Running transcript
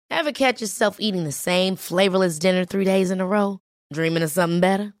Ever catch yourself eating the same flavorless dinner 3 days in a row? Dreaming of something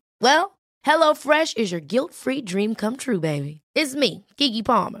better? Well, HelloFresh is your guilt-free dream come true, baby. It's me, Keke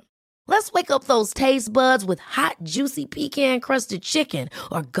Palmer. Let's wake up those taste buds with hot, juicy pecan-crusted chicken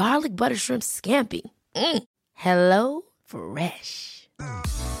or garlic butter shrimp scampi. Hello Fresh.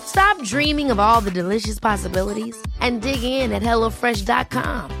 Stop dreaming of all the delicious possibilities and dig in at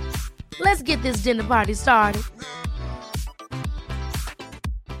HelloFresh.com. Let's get this dinner party started.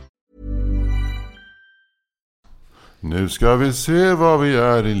 Nu ska vi se vad vi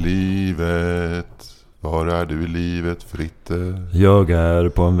är i livet. Var är du i livet, Fritte? Jag är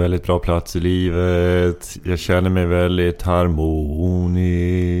på en väldigt bra plats i livet. Jag känner mig väldigt harmonisk.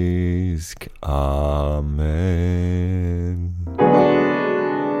 Amen.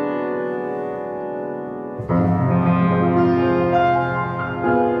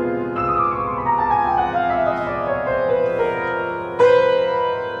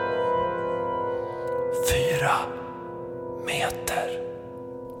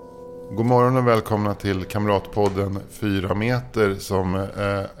 God morgon och välkomna till Kamratpodden 4 meter som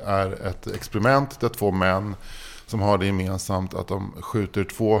är ett experiment där 2 män som har det gemensamt att de skjuter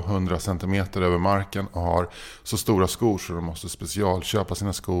 200 centimeter över marken och har så stora skor så de måste specialköpa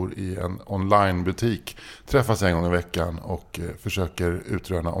sina skor i en onlinebutik. Träffas en gång i veckan och försöker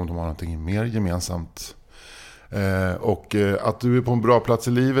utröna om de har någonting mer gemensamt. Och att du är på en bra plats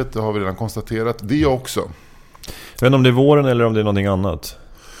i livet, det har vi redan konstaterat. Det också. Jag vet inte om det är våren eller om det är någonting annat.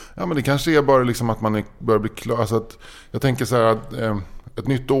 Ja, men det kanske är bara liksom att man börjar bli klar. Alltså att, jag tänker så här att ett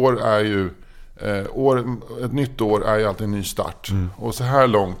nytt år är ju alltid en ny start. Och så här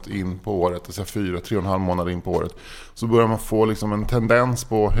långt in på året, alltså 3,5 månader in på året, så börjar man få liksom en tendens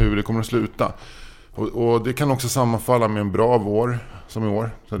på hur det kommer att sluta. Och det kan också sammanfalla med en bra vår som i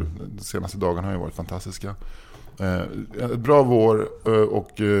år. Så de senaste dagarna har ju varit fantastiska. Ett bra vår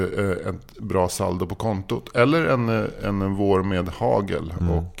och ett bra saldo på kontot. Eller en vår med hagel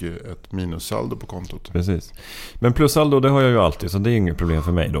och ett minussaldo på kontot. Precis. Men plussaldo, det har jag ju alltid, så det är inget problem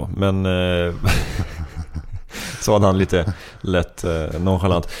för mig då. Men sa han lite lätt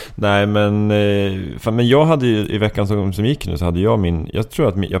nonchalant. Nej, men jag hade ju i veckan som gick nu, så hade jag tror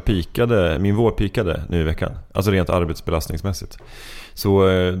att min vår pikade nu i veckan. Alltså rent arbetsbelastningsmässigt. Så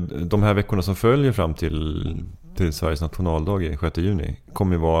de här veckorna som följer fram till Sveriges nationaldag i 6 juni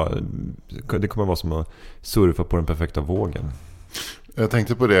kommer vara som att surfa på den perfekta vågen. Jag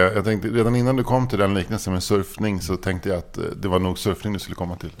tänkte på det. Jag tänkte, redan innan du kom till den liknelsen med surfning så tänkte jag att det var nog surfning du skulle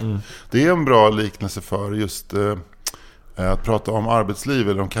komma till. Det är en bra liknelse för just att prata om arbetsliv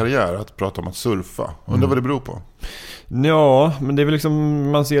eller om karriär, att prata om att surfa. Undrar vad det beror på? Ja, men det är väl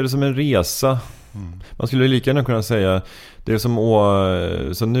liksom, man ser det som en resa. Man skulle lika gärna kunna säga det är som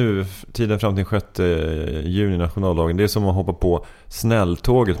så nu tiden fram till 6 juni nationaldagen, det är som att hoppa på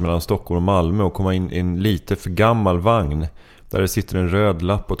snälltåget mellan Stockholm och Malmö och komma in i en lite för gammal vagn där det sitter en röd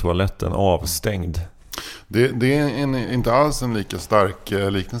lapp på toaletten avstängd. Det är inte alls en lika stark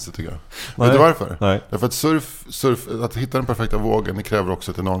liknelse, tycker jag. Nej. Vet du varför? Nej. Därför att surf, att hitta den perfekta vågen, det kräver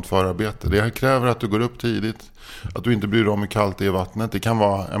också ett enormt förarbete. Det kräver att du går upp tidigt, att du inte bryr dig om hur kallt det är i vattnet. Det kan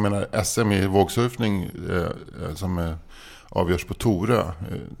vara, jag menar, SM i vågsurfning som avgörs på Torö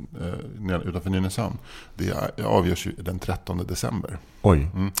utanför Nynäshamn. Det avgörs ju den 13 december. Oj.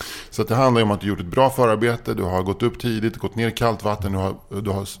 Så att det handlar om att du gjort ett bra förarbete. Du har gått upp tidigt, gått ner i kallt vatten. Du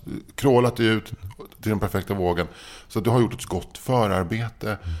har krålat dig ut till den perfekta vågen. Så att du har gjort ett gott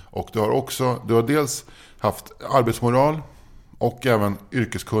förarbete. Och du har dels haft arbetsmoral och även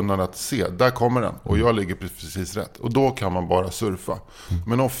yrkeskunnande att se, där kommer den och jag ligger precis rätt. Och då kan man bara surfa.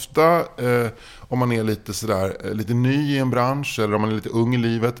 Men ofta om man är lite ny i en bransch eller om man är lite ung i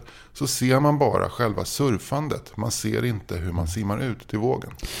livet, så ser man bara själva surfandet. Man ser inte hur man simmar ut till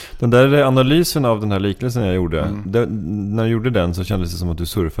vågen. Den där analysen av den här liknelsen jag gjorde, när jag gjorde den så kändes det som att du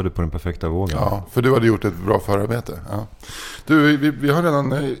surfade på den perfekta vågen. Ja, för du hade gjort ett bra förarbete. Ja. Du, vi har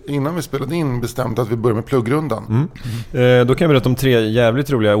redan innan vi spelade in bestämt att vi börjar med pluggrundan. Då kan jag berätta om 3 jävligt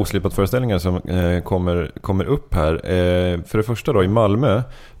roliga oslipat föreställningar som kommer upp här. För det första då, i Malmö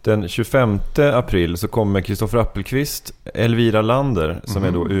den 25 april så kommer Kristoffer Appelqvist, Elvira Lander som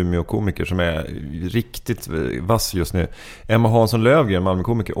är då Umeå-komiker som är riktigt vass just nu. Emma Hansson Lövgren,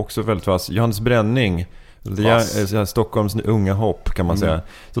 Malmö-komiker, också väldigt vass. Johannes Bränning, Det är Stockholms unga hopp kan man säga.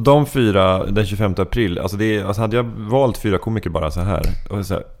 Så de 4 den 25 april, alltså hade jag valt 4 komiker bara så här,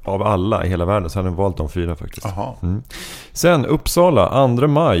 av alla i hela världen, så hade jag valt de 4 faktiskt. Sen Uppsala, 2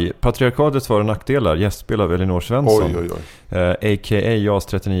 maj, Patriarkatets för- och nackdelar, gästspel av Elinor Svensson. A.k.a. JAS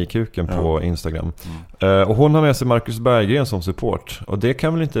 39-kuken på Instagram. Och hon har med sig Marcus Berggren som support. Och det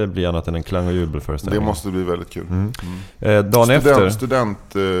kan väl inte bli annat än en klang- och jubelföreställning. Det måste bli väldigt kul. Dagen efter...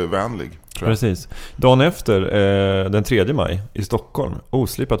 Studentvänlig. Precis. Dagen efter, den 3 maj, i Stockholm,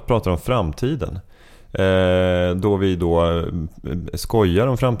 oslipat pratar om framtiden. Då vi skojar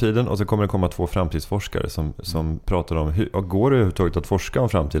om framtiden, och så kommer det komma 2 framtidsforskare som pratar om hur går det överhuvudtaget att forska om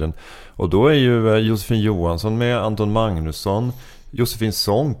framtiden. Och då är ju Josefin Johansson med, Anton Magnusson, Josefin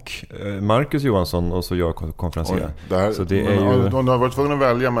Sonck, Marcus Johansson och så jag konferenserar. Så det är ju... Om du har varit tvungen att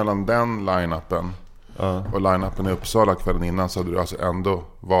välja mellan den line-upen och line-upen i Uppsala kvällen innan, så hade du alltså ändå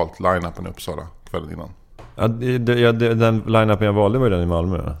valt line-upen i Uppsala kvällen innan. Den line-upen jag valde var ju den i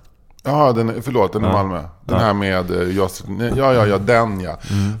Malmö. Ja, den är Malmö. Den här med den.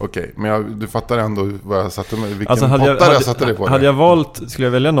 Okej, men du fattar ändå vad jag satte mig, vilken pottare jag satte det på. Hade jag valt, skulle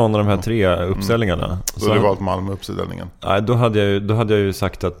jag välja någon av de här 3 uppställningarna, så hade du valt Malmö-uppställningen. Nej, då hade jag ju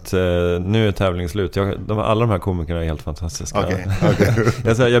sagt att nu är tävlingen slut. Alla de här komikerna är helt fantastiska.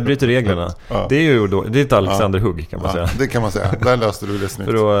 Okay. Jag bryter reglerna. Det är ju då, det är ett Alexander Hugg kan man säga. Det kan man säga. Där löste du det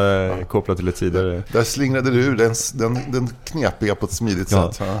snyggt. För att koppla till ett tidigare. Där slingrade du ur den knepiga på ett smidigt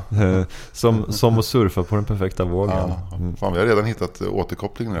sätt. Som att surfa på den perfekta vågen. Fan, vi har redan hittat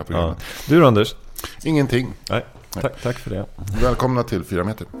återkoppling i det här programmet. Du då, Anders? Ingenting. Nej. Tack för det. Välkomna till 4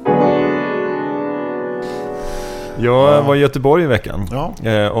 meter. Jag var i Göteborg i veckan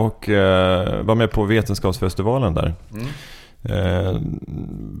och var med på Vetenskapsfestivalen där.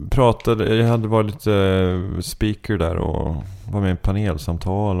 Jag hade varit lite speaker där och var med i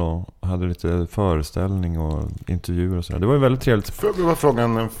panelsamtal och hade lite föreställning och intervjuer och sådär. Det var ju väldigt trevligt. Får jag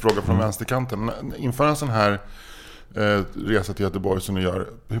en fråga från vänsterkanten. Inför en sån här resa till Göteborg som du gör,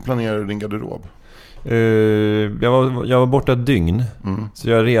 hur planerar du din garderob? Jag var borta ett dygn. Så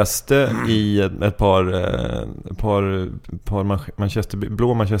jag reste i ett par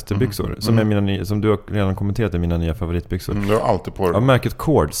blå manchesterbyxor som är mina som du har redan kommenterat, är mina nya favoritbyxor. Du har alltid på det. Av märket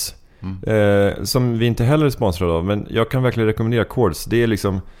Cords. Som vi inte heller är sponsrade av, men jag kan verkligen rekommendera Cords. Det är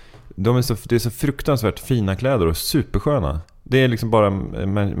liksom det är så fruktansvärt fina kläder och supersköna. Det är liksom bara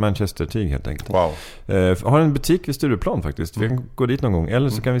Manchester-tyg helt enkelt. Wow. Har en butik vid Stureplan faktiskt. Vi kan gå dit någon gång. Eller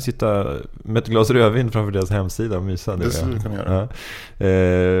så kan vi sitta med ett glas rödvin framför deras hemsida och mysa. Det skulle vi kunna göra.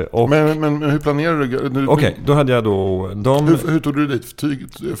 Men hur planerar du? Okej, då hade jag då... Hur tog du dit?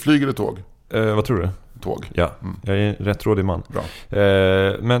 Flyg eller tåg? Vad tror du? Tåg. Ja, jag är en rättrådig man. Bra.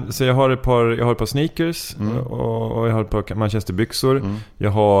 Men så jag har ett par sneakers och jag har ett par manchesterbyxor.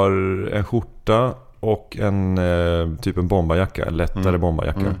 Jag har en skjorta och en typ en bombarjacka, en lättare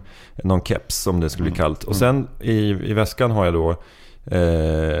bombarjacka. Någon keps som det skulle bli kallt. Och sen i väskan har jag då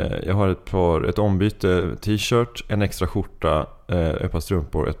jag har ett ombyte t-shirt, en extra skjorta, ett par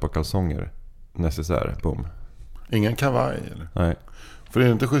strumpor, ett par kalsonger. Necessär, boom. Ingen kavaj eller? Nej. För det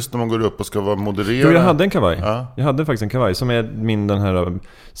är inte schysst när man går upp och ska vara modererad. Jo, jag hade en kavaj. Ja. Jag hade faktiskt en kavaj som är den här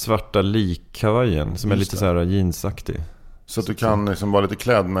svarta likkavajen som är lite så här jeansaktig. Så att du kan liksom vara lite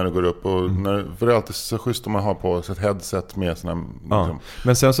klädd när du går upp och för det är alltid så schysst om man har på sig ett headset med såna liksom.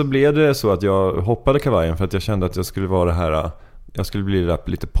 Men sen så blev det så att jag hoppade kavajen för att jag kände att jag skulle vara det här, jag skulle bli det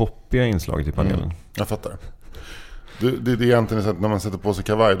lite poppiga inslaget i panelen. Jag fattar. Det är egentligen så att när man sätter på sig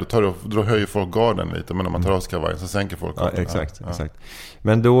kavaj då höjer folk garden lite, men när man tar av sig kavajen så sänker folk garden. Ja, exakt.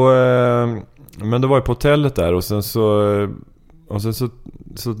 Men då var jag på hotellet där och sen så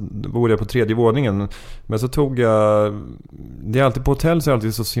bodde jag på 3:e våningen. Men så tog jag... Det är alltid på hotell så är det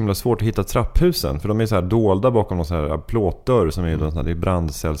alltid så himla svårt att hitta trapphusen. För de är så här dolda bakom någon så här plåtdörr som är det är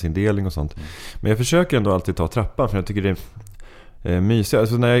brandcellsindelning och sånt. Men jag försöker ändå alltid ta trappan för jag tycker det är mysigt.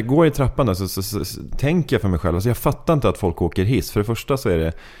 Alltså när jag går i trappan där så tänker jag för mig själv. Alltså jag fattar inte att folk åker hiss. För det första så är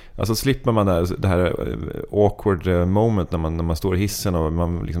det... Alltså slipper man det här awkward moment när man står i hissen och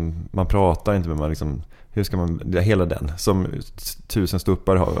man pratar inte, men man liksom... Hur ska man... Hela den som 1000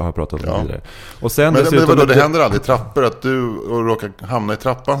 stuppar har pratat om tidigare. Och sen men vadå, det händer aldrig trappor att du råkar hamna i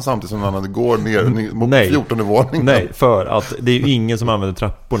trappan samtidigt som någon annan går ner mot 14:e våningen? Nej, för att det är ju ingen som använder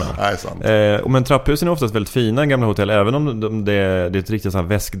trapporna. Nej, sant. Men trapphusen är oftast väldigt fina i gamla hotell. Även om det är ett riktigt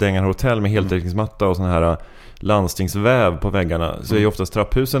väskdängarhotell med heltäckningsmatta och såna här landstingsväv på väggarna, så är ju oftast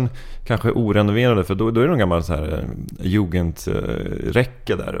trapphusen kanske orenoverade, för då är det någon gammal så här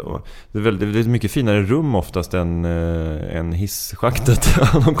jugendräcke där, och det är väldigt mycket finare rum oftast än hisschaktet.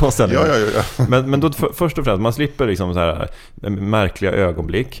 Men då först och främst, man slipper liksom så här märkliga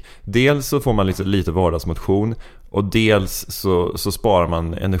ögonblick. Dels så får man lite vardagsmotion, och dels så sparar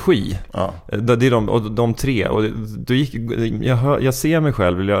man energi. Ja. Det är de tre. Och då jag ser mig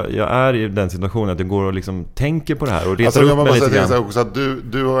själv, jag är i den situationen att jag går och liksom tänker på det här och retar upp mig lite grann. Också att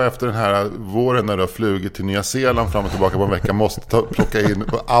du har efter den här våren när du har flugit till Nya Zeeland fram och tillbaka på en vecka måste plocka in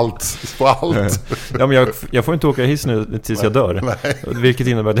på allt. Ja, men jag får inte åka hiss nu tills jag dör. Nej. Vilket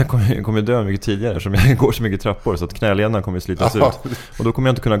innebär att jag kommer dö mycket tidigare, som jag går så mycket trappor, så att knälederna kommer slitas ut. Och då kommer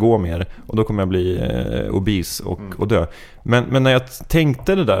jag inte kunna gå mer, och då kommer jag bli obes och dö. Men när jag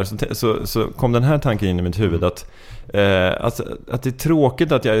tänkte det där så kom den här tanken in i mitt huvud att det är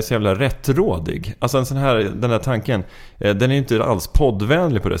tråkigt att jag är så jävla rättrådig. Alltså den här tanken, den är inte alls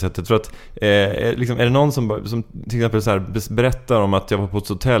poddvänlig på det sättet. För att liksom, är det någon som till exempel så här berättar om att jag var på ett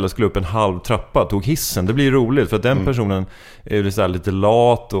hotell och skulle upp en halv trappa, tog hissen, det blir ju roligt, för att den personen är ju så här lite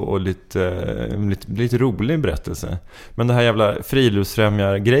lat och lite rolig berättelse. Men det här jävla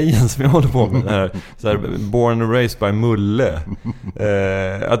friluftsfrämjar-grejen som jag håller på med, den här, så här born and raised by Mulle,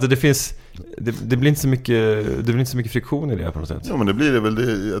 att det finns, det blir inte så mycket friktion i det på något sätt. Ja, men det blir det väl.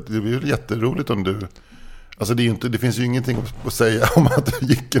 Det blir jätteroligt om du... Alltså det finns ju ingenting att säga om att du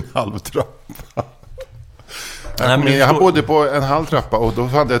gick en halv trappa. Jag bodde på en halv trappa, och då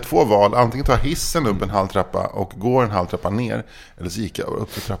hade jag två val. Antingen ta hissen upp en halv trappa och gå en halv trappa ner, eller så gick jag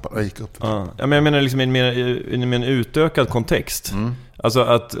upp för trappan. Jag gick upp för trappan. Ja, men jag menar liksom i en utökad kontext. Alltså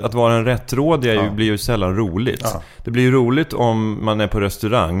att vara en rättrådig blir ju sällan roligt. Ja. Det blir ju roligt om man är på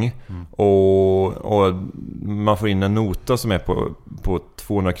restaurang och man får in en nota som är på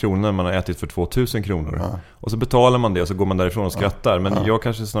 200 kronor, man har ätit för 2000 kronor. Ja. Och så betalar man det, och så går man därifrån och skrattar. Men jag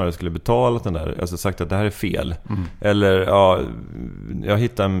kanske snarare skulle betalat den där, alltså sagt att det här är fel. Eller jag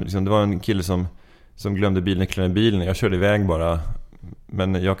hittade det var en kille som glömde bilnycklarna i bilen. Jag körde iväg bara,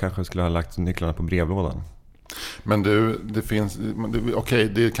 men jag kanske skulle ha lagt nycklarna på brevlådan. Men det finns...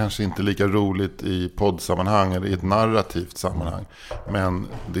 Okej, det är kanske inte lika roligt i poddsammanhang eller i ett narrativt sammanhang. Men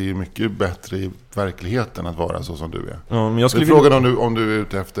det är mycket bättre i verkligheten att vara så som du är. Ja, men jag skulle frågan om du är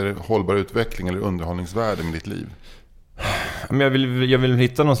ute efter hållbar utveckling eller underhållningsvärde med ditt liv. Men jag vill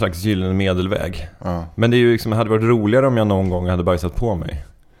hitta någon slags gyllene medelväg. Ja. Men det är ju liksom, hade varit roligare om jag någon gång hade bajsat på mig.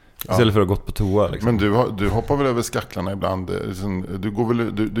 Istället för att ha gått på toa liksom. Men du hoppar väl över skacklarna ibland?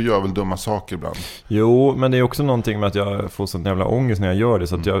 Du gör väl dumma saker ibland? Jo, men det är också någonting med att jag får sån jävla ångest när jag gör det.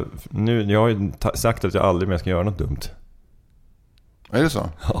 Så att jag har ju sagt att jag aldrig mer ska göra något dumt. Är det så?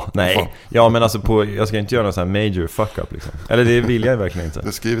 Ja, nej. Ja, men alltså jag ska inte göra någon sån här major fuck up liksom. Eller det vill jag verkligen inte. Du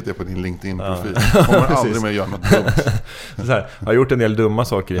har skrivit det på din LinkedIn-profil. Jag kommer aldrig mer göra något dumt. Så här, jag har gjort en del dumma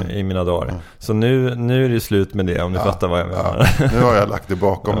saker i mina dagar. Så nu är det slut med det, om ni fattar vad jag menar. Nu har jag lagt det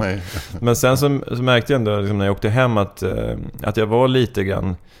bakom mig. Men sen så märkte jag ändå liksom, när jag åkte hem att jag var lite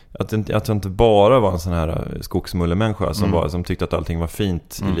grann... Att jag inte bara var en sån här skogsmullemänniska som tyckte att allting var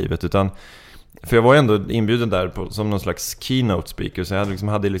fint i livet, utan... För jag var ändå inbjuden där som någon slags keynote speaker. Så jag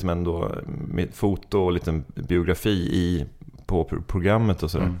hade liksom ändå mitt foto och lite biografi på programmet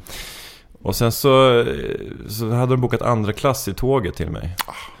och sådär. Och sen så hade de bokat andra klass i tåget till mig.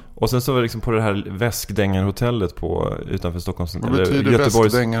 Och sen så var det liksom på det här Väskdängarhotellet utanför Stockholms... Vad betyder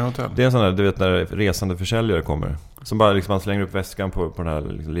Väskdängarhotell? Det är en sån där, du vet, när resande försäljare kommer. Som bara liksom, man slänger upp väskan på den här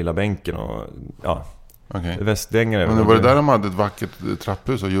liksom, lilla bänken och... Ja. Okay. Västdängare. Men var det där de hade ett vackert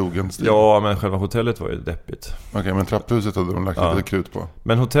trapphus och jugendstil? Ja, men själva hotellet var ju deppigt. Okej, men trapphuset hade de lagt lite krut på.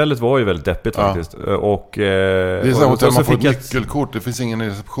 Men hotellet var ju väldigt deppigt faktiskt. Och, det är så hotell man får ett nyckelkort. Det finns ingen i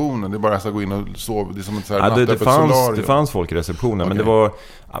receptionen. Det är bara att gå in och sova. Det är som ett så här nattöppet solarium. Det fanns folk i receptionen. Okay.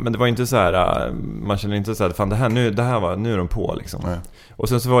 Men det var inte så här. Man känner inte så här. Fan, nu är de på liksom. Nej. Och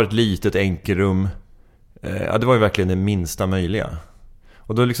sen så var det ett litet enkelrum. Det var ju verkligen det minsta möjliga.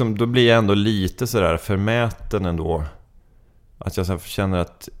 Och då blir jag ändå lite sådär förmäten ändå. Att jag så känner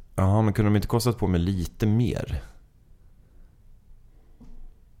att men kunde de inte kostat på mig lite mer?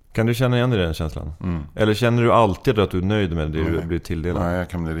 Kan du känna igen den känslan? Eller känner du alltid att du är nöjd med det du blir tilldelad? Nej, jag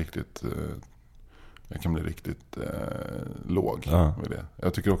kan bli riktigt låg med det.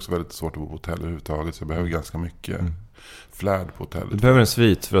 Jag tycker också väldigt svårt att bo på hotell överhuvudtaget. Så jag behöver ganska mycket flärd på hotellet. Du behöver en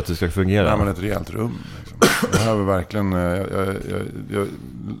svit för att det ska fungera. Nej, men ett rejält rum liksom. Jag behöver verkligen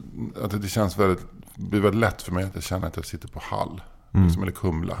att det känns blir väldigt lätt för mig att jag känner att jag sitter på Hall liksom, eller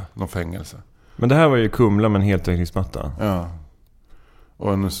Kumla, någon fängelse. Men det här var ju Kumla med en heltäckningsmatta. Ja.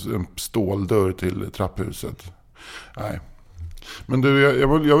 Och en ståldörr till trapphuset. Nej. Men du,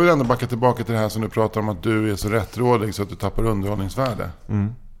 jag vill ändå backa tillbaka till det här som du pratar om, att du är så rättrådig så att du tappar underhållningsvärde.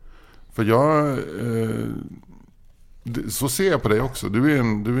 För så ser jag på dig också. Du är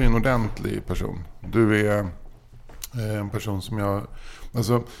en ordentlig person. Du är en person som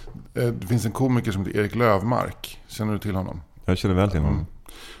alltså, det finns en komiker som heter Erik Löfmark. Känner du till honom? Jag känner väl till honom.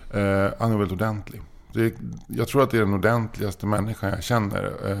 Han är väldigt ordentlig. Jag tror att det är den ordentligaste människan jag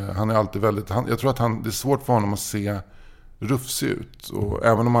känner. Han är alltid jag tror att det är svårt för honom att se rufsig ut. Och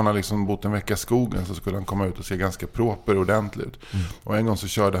även om han har liksom bott en vecka i skogen så skulle han komma ut och se ganska proper och ordentlig ut. Och en gång så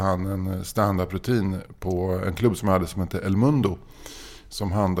körde han en stand-up-rutin på en klubb som jag hade som heter El Mundo,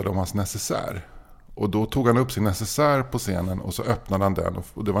 som handlade om hans necessär. Och då tog han upp sin necessär på scenen och så öppnade han den.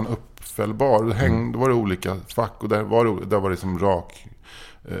 Och det var en uppfällbar. Då var det olika fack. Och där var det som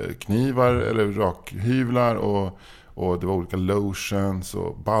rakknivar eller rakhyvlar. Och det var olika lotions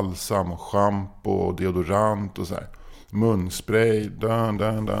och balsam och shampoo och deodorant och så här. Munspray,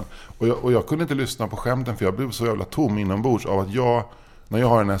 Och jag kunde inte lyssna på skämten för jag blev så jävla tom inombords av att när jag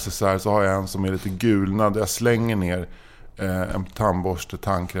har en necessär så har jag en som är lite gulnad. Jag slänger ner en tandborste,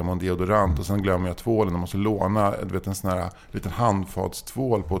 tandkräm och en deodorant och sen glömmer jag tvålen och måste låna en sån här liten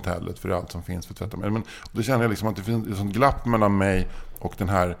handfatstvål på hotellet för allt som finns för tvättamedel. Men då känner jag liksom att det finns ett sånt glapp mellan mig och den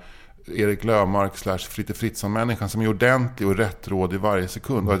här Erik Löfmark / Fritte Fritzson-människan som är ordentlig och rättrådig varje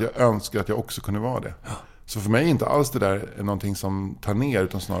sekund, och att jag önskar att jag också kunde vara det. Så för mig är inte alls det där någonting som tar ner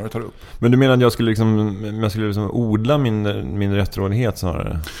utan snarare tar upp. Men du menar att jag skulle liksom odla min rättrådighet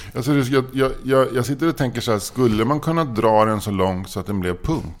snarare? Alltså, jag sitter och tänker så här, skulle man kunna dra den så långt så att den blev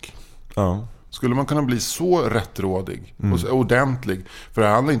punk? Ja. Skulle man kunna bli så rättrådig och så ordentlig? För det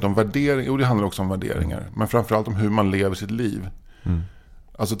handlar inte om värdering, det handlar också om värderingar. Men framförallt om hur man lever sitt liv.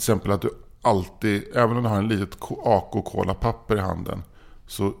 Alltså till exempel att du alltid, även om du har en litet AK-kolapapper i handen,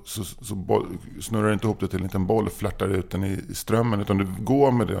 så snurrar du inte ihop det till en liten boll och flärtar ut den i strömmen, utan du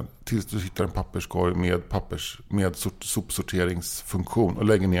går med den tills du hittar en papperskorg med sopsorteringsfunktion och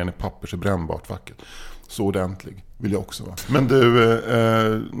lägger ner den i pappers- och brännbart facket. Så ordentlig vill jag också vara. Men du,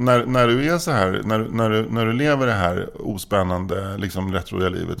 när du är så här, när du lever det här ospännande liksom rättrådiga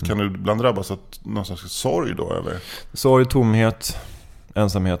livet, kan du ibland drabbas av någon slags sorg då över? Sorg, tomhet,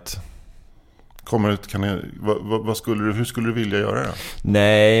 ensamhet. Hur skulle du vilja göra det?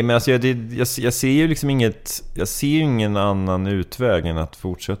 Nej, men alltså jag ser ju liksom jag ser ju ingen annan utväg än att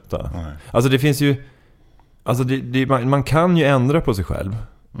fortsätta. Nej. Alltså det finns ju, alltså man kan ju ändra på sig själv.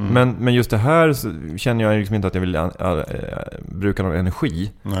 Men just det här så känner jag liksom inte att jag vill bruka någon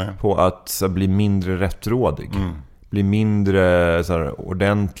energi på att så bli mindre rättrådig. Bli mindre så här,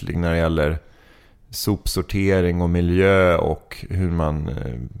 ordentlig när det gäller sopsortering och miljö och hur man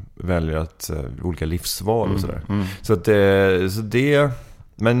väljer att olika livsval och sådär. Så det,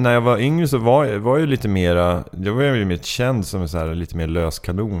 men när jag var yngre så var jag lite mera, jag var ju mer känd som så här, lite mer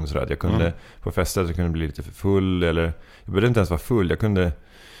löskanon så där. Jag kunde på fester jag kunde bli lite för full, eller jag behövde inte ens vara full. Jag kunde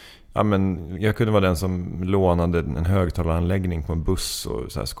vara den som lånade en högtalaranläggning på en buss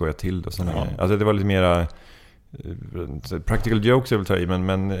och så här skoja till det och sådär. Alltså det var lite mera practical jokes jag vill ta i,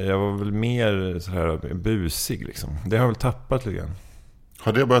 men jag var väl mer så här busig liksom. Det har jag väl tappat lite grann.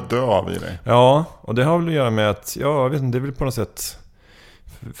 Har det börjat dö av i dig? Ja, och det har väl att göra med att jag vet inte, det är väl på något sätt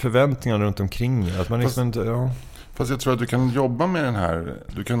förväntningarna runt omkring att man liksom inte, Fast jag tror att du kan jobba med den här.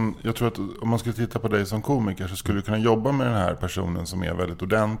 Jag tror att om man skulle titta på dig som komiker så skulle du kunna jobba med den här personen som är väldigt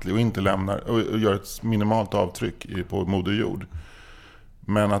ordentlig och inte lämnar och gör ett minimalt avtryck på moder jord.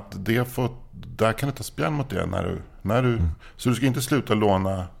 Men att där kan du ta spjärn mot det när du så du ska inte sluta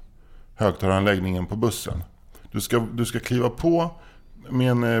låna högtalaranläggningen på bussen. Du ska kliva på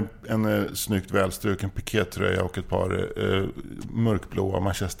med en snyggt välstruken pikétröja och ett par mörkblåa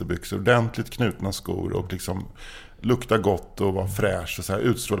manchesterbyxor, ordentligt knutna skor och liksom lukta gott och vara fräsch och så här,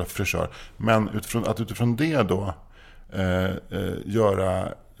 utstråla fräschör. Men utifrån det då göra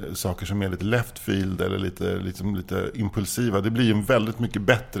saker som är lite left field eller lite impulsiva, det blir ju en väldigt mycket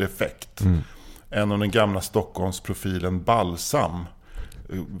bättre effekt än om den gamla Stockholmsprofilen Balsam,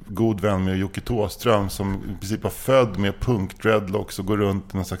 god vän med Jocke Thåström, som i princip var född med punkdreadlocks och går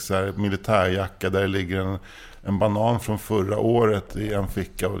runt i någon slags här militärjacka där det ligger en banan från förra året i en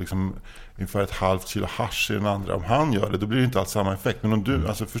ficka och liksom ungefär 1/2 kilo hasch i den andra. Om han gör det, då blir det inte alls samma effekt. Men om du,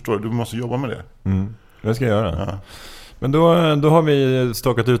 alltså förstår du måste jobba med det. Det ska jag göra. Ja. Men då har vi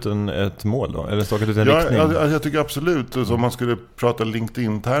stakat ut ett mål då? Eller stakat ut en riktning? Jag tycker absolut. Så om man skulle prata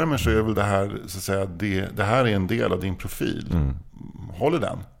LinkedIn-termer så är väl det här, så att säga, det här är en del av din profil. Håller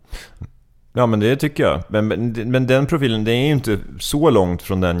den? Ja, men det tycker jag. Men den profilen, det är ju inte så långt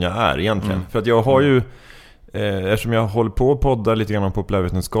från den jag är egentligen. För att jag har ju eftersom jag håller på att podda lite grann om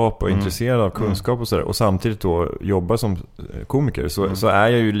populärvetenskap och är intresserad av kunskap och sådär, och samtidigt då jobbar som komiker, så är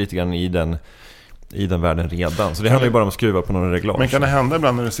jag ju lite grann i den världen redan. Så det handlar ju bara om att skruva på några reglage. Men kan det hända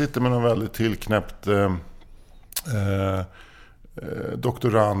ibland när du sitter med någon väldigt tillknäppt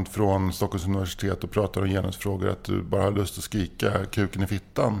doktorand från Stockholms universitet och pratar om genusfrågor, att du bara har lust att skrika kuken i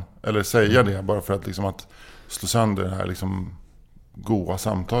fittan? Eller säga det bara för att, liksom, att slå sönder det här liksom goa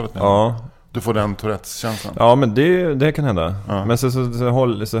samtalet? Ja. Du får den Tourettes-känslan. Ja, men det kan hända. Ja. Men så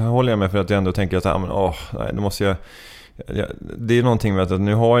håller jag med, för att jag ändå tänker att nej, nu måste jag det är någonting med att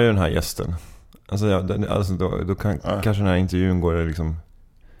nu har jag ju den här gästen. Alltså, då kanske den här intervjun går liksom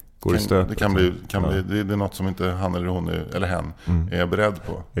går i stöp. Det kan bli det är något som inte han eller hon eller hen är beredd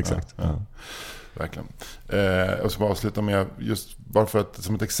på. Exakt. Ja. Verkligen. Och så bara avsluta med, just bara för att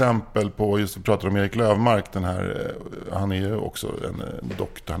som ett exempel på, just vi pratar om Erik Löfmark, den här, han är ju också en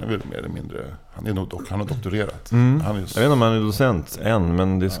doktor, han är väl mer eller mindre, han har doktorerat. Han är just, jag vet inte om han är docent än,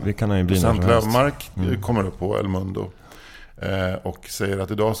 men det kan han ju bli. Docent Löfmark kommer upp på El Mundo och säger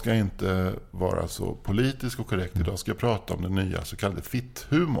att idag ska jag inte vara så politisk och korrekt, idag ska jag prata om den nya så kallade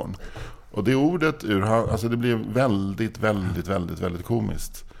fitthumorn. Och det ordet alltså det blev väldigt, väldigt, väldigt, väldigt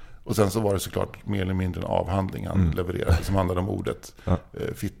komiskt. Och sen så var det såklart mer eller mindre en avhandling han levererade som handlade om ordet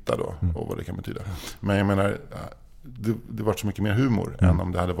fitta då, och vad det kan betyda. Men jag menar, det var så mycket mer humor än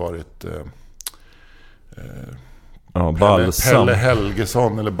om det hade varit Pelle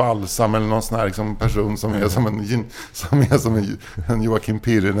Helgesson eller Balsam eller någon sån här liksom person som är som en Joakim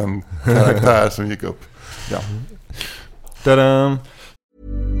Pirren karaktär som gick upp. Ja. Ta-da!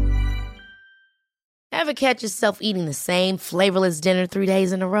 Ever catch yourself eating the same flavorless dinner 3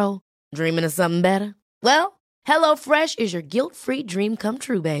 days in a row? Dreaming of something better? Well, HelloFresh is your guilt-free dream come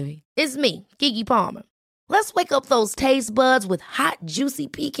true, baby. It's me, Keke Palmer. Let's wake up those taste buds with hot, juicy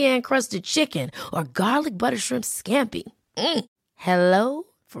pecan-crusted chicken or garlic butter shrimp scampi. Hello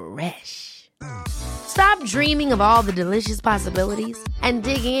Fresh. Stop dreaming of all the delicious possibilities and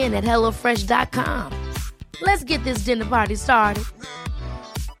dig in at HelloFresh.com. Let's get this dinner party started.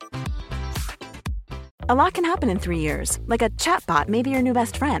 A lot can happen in 3 years, like a chatbot may be your new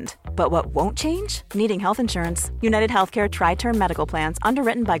best friend. But what won't change? Needing health insurance. United Healthcare Tri-Term Medical Plans,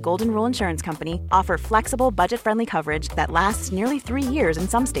 underwritten by Golden Rule Insurance Company, offer flexible, budget-friendly coverage that lasts nearly 3 years in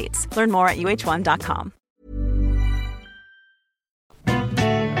some states. Learn more at uh1.com.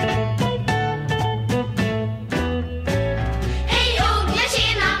 Hej unga,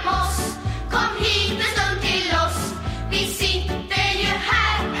 tjena moss, kom hit en stund till oss. Vi sitter ju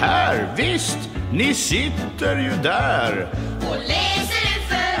här. Visst! Ni sitter ju där Och läser ut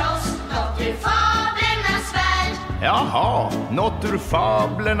för oss något ur fablernas värld. Jaha, något ur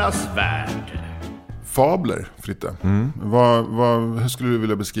fablernas värld. Fabler, Fritte. Hur skulle du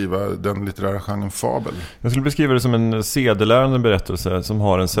vilja beskriva den litterära genren fabel? Jag skulle beskriva det som en sedelärande berättelse som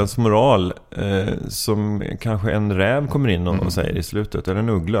har en sensmoral som kanske en räv kommer in och säger i slutet, eller en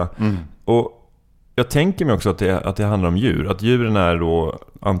uggla. Och jag tänker mig också att det handlar om djur. Att djuren är då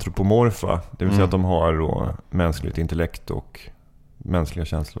antropomorfa. Det vill säga att de har då mänskligt intellekt och mänskliga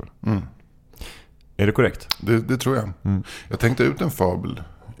känslor. Är det korrekt? Det tror jag. Jag tänkte ut en fabel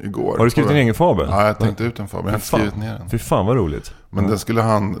igår. Har du skrivit en egen fabel? Ja, jag tänkte ut en fabel. Jag har inte skrivit ner den. Fy fan vad roligt. Men den skulle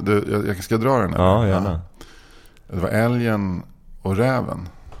jag ska dra den här. Ja, gärna. Det var älgen och räven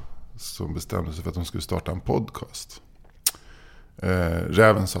som bestämde sig för att de skulle starta en podcast.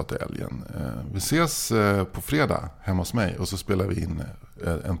 Räven sa till älgen: vi ses på fredag hemma hos mig och så spelar vi in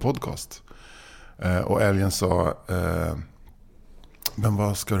en podcast. Och älgen sa: men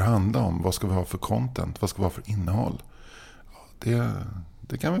vad ska det handla om? Vad ska vi ha för content? Vad ska vi ha för innehåll?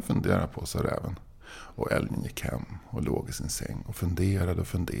 Det kan vi fundera på, sa räven. Och älgen gick hem och låg i sin säng och funderade.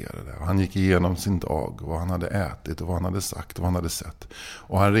 Och han gick igenom sin dag, vad han hade ätit och vad han hade sagt och vad han hade sett.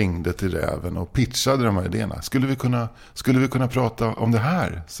 Och han ringde till räven och pitchade de här idéerna. Skulle vi kunna prata om det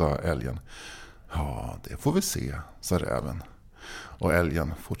här, sa älgen. Ja, det får vi se, sa räven. Och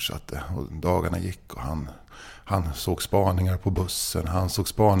älgen fortsatte och dagarna gick och han såg spaningar på bussen, han såg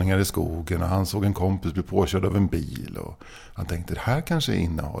spaningar i skogen och han såg en kompis bli påkörd av en bil och han tänkte, det här kanske är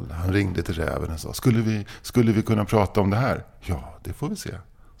innehåll. Han ringde till räven och sa, skulle vi kunna prata om det här? Ja, det får vi se,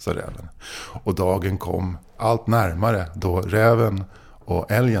 sa räven. Och dagen kom allt närmare då räven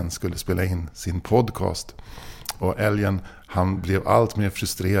och älgen skulle spela in sin podcast. Och älgen, han blev allt mer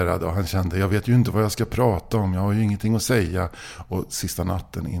frustrerad och han kände, jag vet ju inte vad jag ska prata om, jag har ju ingenting att säga. Och sista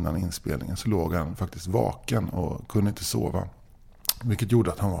natten innan inspelningen så låg han faktiskt vaken och kunde inte sova. Vilket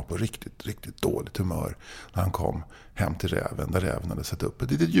gjorde att han var på riktigt, riktigt dåligt humör när han kom hem till räven. Där räven hade satt upp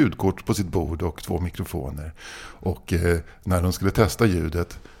ett litet ljudkort på sitt bord och 2 mikrofoner. Och när de skulle testa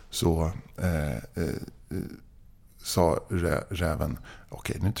ljudet så sa räven,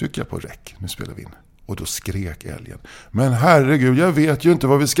 okej, nu trycker jag på räck, nu spelar vi in. Och då skrek älgen, men herregud, jag vet ju inte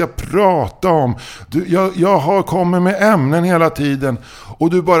vad vi ska prata om. Jag har kommit med ämnen hela tiden och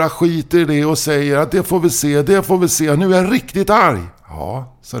du bara skiter i det och säger att det får vi se, nu är jag riktigt arg.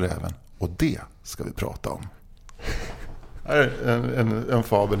 Ja, sa räven, och det ska vi prata om. Det här är en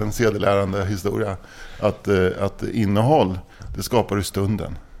fabel, en sedelärande historia, att innehåll, det skapar i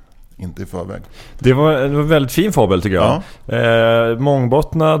stunden, inte i förväg. Det var en väldigt fin fabel tycker jag. Ja.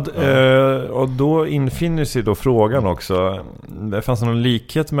 Mångbottnad. Och då infinner sig då frågan också. Det fanns någon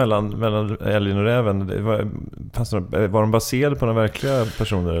likhet mellan älgen och räven. Var de baserade på några verkliga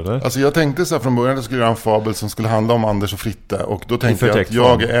personer eller? Alltså jag tänkte så här från början att jag skulle göra en fabel som skulle handla om Anders och Fritte. Och då tänkte jag att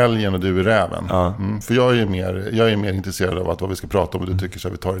jag är älgen och du är räven. Ja. För jag är mer intresserad av vad vi ska prata om. Och du tycker så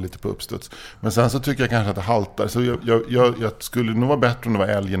att vi tar det lite på uppstuds. Men sen så tycker jag kanske att det haltar. Så jag skulle nog vara bättre om det var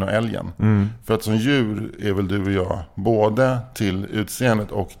älgen och älgen. För att som djur är väl du och jag både till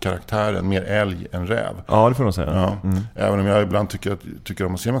utseendet och karaktären mer älg än räv. Ja, det får man säga. Ja. Även om jag ibland tycker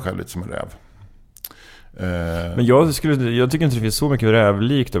om att se mig själv lite som en räv. Men jag tycker inte det finns så mycket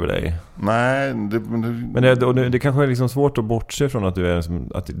rävlikt över dig. Nej, men det kanske är liksom svårt att bortse från att du är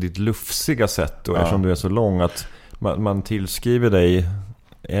att ditt lufsiga sätt och eftersom du är så lång att man tillskriver dig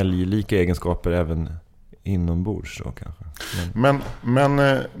älglika egenskaper även inombords då kanske. Men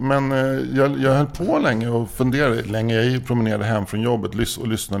jag höll på länge och funderade länge. Jag promenerade hem från jobbet och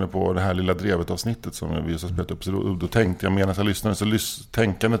lyssnade på det här lilla drevet-avsnittet som vi har spelat upp. Så då tänkte jag medan jag lyssnade så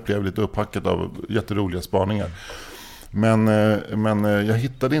tänkandet blev lite upphackat av jätteroliga spaningar. Men jag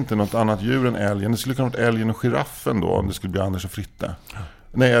hittade inte något annat djur än älgen. Det skulle kunna vara älgen och giraffen då om det skulle bli Anders och Fritte.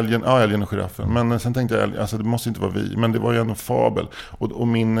 Nej, älgen och giraffen. Men sen tänkte jag, alltså det måste inte vara vi. Men det var ju ändå fabel. Och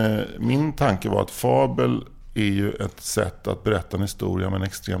min tanke var att fabel är ju ett sätt att berätta en historia med en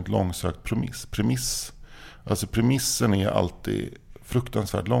extremt långsökt premiss. Alltså premissen är alltid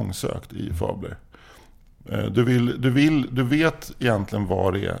fruktansvärt långsökt i fabler. Du vet egentligen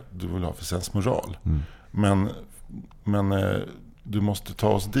vad det är du vill ha för sensmoral. Men du måste ta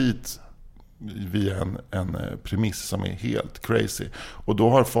oss dit via en premiss som är helt crazy. Och då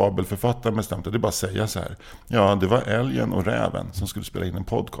har fabelförfattaren bestämt att det är bara att säga så här. Ja, det var älgen och räven som skulle spela in en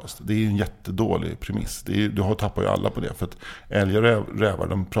podcast. Det är ju en jättedålig premiss. Du tappar ju alla på det. För att älgar och rävar,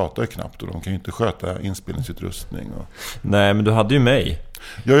 de pratar ju knappt och de kan ju inte sköta inspelningsutrustning. Nej, men du hade ju mig.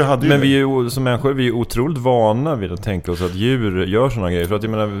 Ja, jag hade ju men vi är ju, som människor, vi är otroligt vana vid att tänka oss att djur gör sådana grejer. För att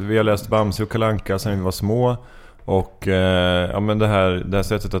jag menar, vi har läst Bamse och Kalle Anka sedan vi var små. Och men det här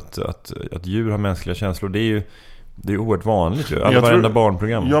sättet att djur har mänskliga känslor, det är oerhört vanligt ju. Varenda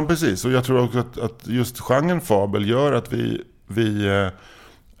barnprogram. Ja, precis. Och jag tror också att just genren fabel gör att vi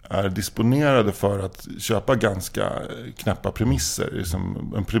är disponerade för att köpa ganska knäppa premisser.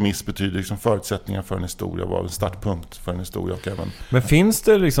 Liksom, en premiss betyder liksom förutsättningar för en historia, var en startpunkt för en historia. Och även... Men finns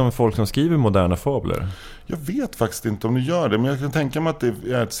det liksom folk som skriver moderna fabler? Jag vet faktiskt inte om det gör det, men jag kan tänka mig att det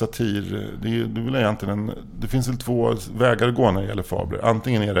är ett satir. Det finns väl två vägar att gå när det gäller fabler.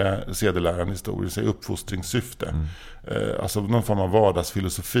 Antingen är det sedelärande historier, så uppfostringssyfte. Alltså någon form av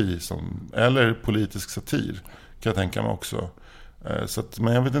vardagsfilosofi eller politisk satir kan jag tänka mig också.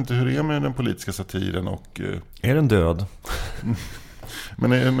 Men jag vet inte hur det är med den politiska satiren och... Är den död?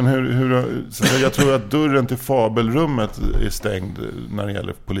 men jag tror att dörren till fabelrummet är stängd när det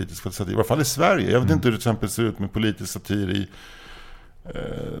gäller politisk satir. I alla fall i Sverige. Jag vet inte hur det till exempel ser ut med politisk satir i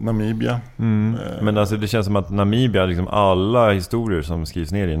Namibia. Men alltså det känns som att Namibia, liksom alla historier som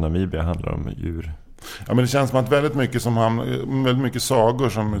skrivs ner i Namibia handlar om djur. Ja, men det känns som att väldigt mycket sagor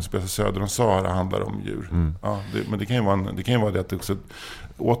som utspelar sig söder om Sahara handlar om djur. Ja, men det kan ju vara det att också,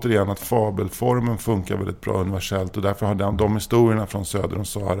 återigen, att fabelformen funkar väldigt bra universellt, och därför har de historierna från söder om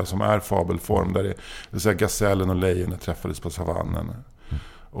Sahara som är fabelform, där det vill säga gasellen och lejonet träffades på savannen.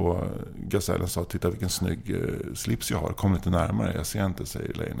 Och gasellen sa, titta vilken snygg slips jag har, kom lite närmare, jag ser inte,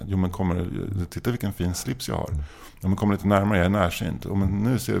 säger lejonet. Jo, men titta vilken fin slips jag har. Ja, men kom lite närmare, jag är närsynt. Och men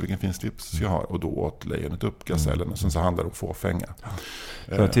nu ser du vilken fin slips jag har. Och då åt lejonet upp gasellen, och sen så handlar det om fåfänga.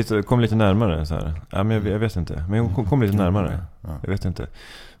 Titta, kom lite närmare så här. Ja, men jag vet inte. Men hon kom lite närmare. Jag vet inte.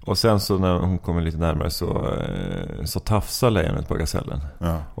 Och sen så när hon kommer lite närmare så tafsar lejonet på gasellen.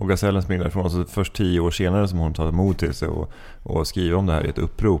 Ja. Och gasellen springer därifrån. Så först 10 år senare som hon tar mod till sig och skriver om det här i ett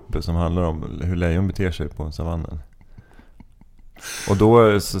upprop som handlar om hur lejon beter sig på savannen. Och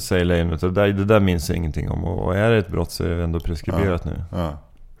då så säger lejonet att det där minns jag ingenting om. Och är det ett brott så är det ändå preskriberat nu. Ja.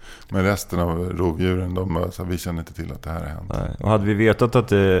 Men resten av rovdjuren, vi känner inte till att det här har hänt. Nej. Och hade vi vetat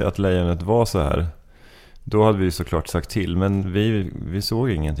att lejonet var så här, då hade vi såklart sagt till. Men vi såg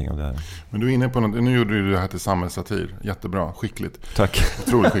ingenting av det här. Men du är inne på något, nu gjorde du det här till samhällssatir. Jättebra, skickligt. Tack.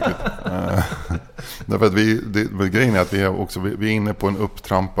 Otroligt skickligt. Därför att grejen är att vi är inne på en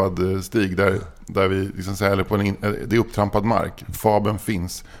upptrampad stig där vi liksom säger, eller det är upptrampad mark. Fabeln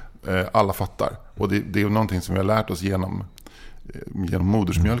finns. Alla fattar. Och det är ju någonting som vi har lärt oss genom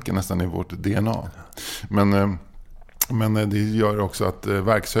modersmjölken nästan i vårt DNA. Men det gör också att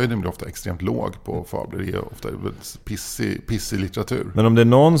verkshöjden blir ofta extremt låg på fabler. Det är ofta pissig litteratur. Men om det är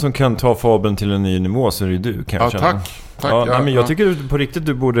någon som kan ta fabeln till en ny nivå så är det ju du, kanske. Ja, tack. Men jag tycker på riktigt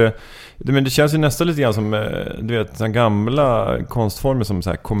du borde... Men det känns ju nästan lite grann som, du vet, såna gamla konstformer som så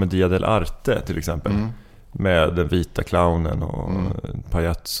här commedia dell'arte till exempel. Med den vita clownen och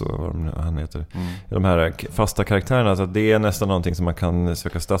Pajazzo och vad han heter. De här fasta karaktärerna, så att det är nästan någonting som man kan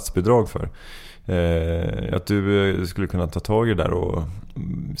söka statsbidrag för. Att du skulle kunna ta tag i det där och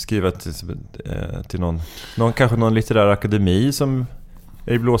skriva till kanske någon litterär akademi som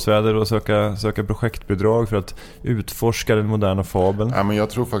är i blåsväder och söka projektbidrag för att utforska den moderna fabeln. Ja, men jag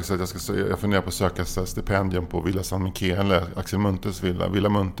tror faktiskt att jag funderar på att söka stipendium på Villa San Michele, Axel Muntes Villa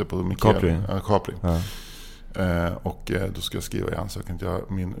Munte på Michele. Capri. Ja. Och då ska jag skriva i ansökan att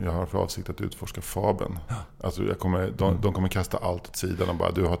jag har för avsikt att utforska fabeln. Alltså de kommer kasta allt åt sidan och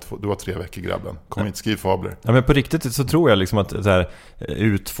bara, du har 3 veckor, grabben. Kom inte, skriv fabler. Ja, men på riktigt så tror jag liksom att så här,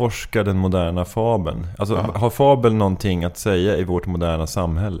 utforska den moderna fabeln. Alltså har fabeln någonting att säga i vårt moderna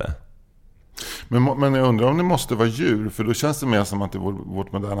samhälle? Men jag undrar om det måste vara djur. För då känns det mer som att i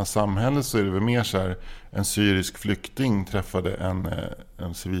vårt moderna samhälle så är det väl mer så här, en syrisk flykting träffade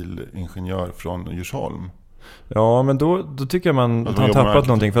en civilingenjör från Djursholm. Ja, men då tycker jag man har tappat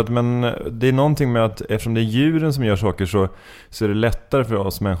någonting. För att, men det är någonting med att eftersom det är djuren som gör saker så är det lättare för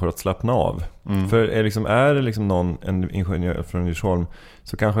oss människor att slappna av. För är det liksom en ingenjör från Djursholm,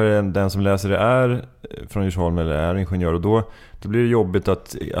 så kanske den som läser det är från Djursholm eller är ingenjör. Och då blir det jobbigt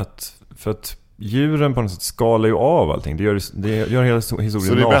för att djuren på något sätt skalar ju av allting. Det gör hela historien naken.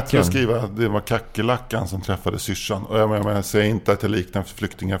 Så det är bättre att skriva att det var kackerlackan som träffade syrsan. Och jag säger inte att jag liknar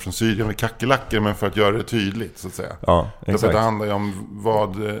flyktingar från Syrien med kackerlackor, men för att göra det tydligt, så att säga. Ja, exakt. Därför det handlar ju om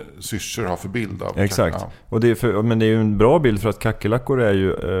vad syrsor har för bild av. Exakt. Ja. Men det är ju en bra bild, för att kackerlackor är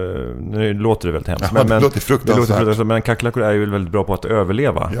ju... nu låter det väldigt hemskt. Ja, det låter fruktansvärt. Men kackerlackor är ju väldigt bra på att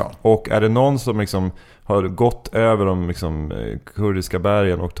överleva. Ja. Och är det någon som liksom har gått över de liksom kurdiska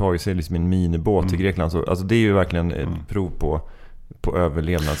bergen och tagit sig liksom en minibåt till Grekland, så alltså det är ju verkligen ett prov på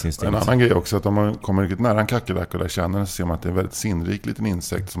överlevnadsinstinkt. En annan grej också, att om man kommer riktigt nära en kackerlacka och där känner den, så ser man att det är en väldigt sinnrik liten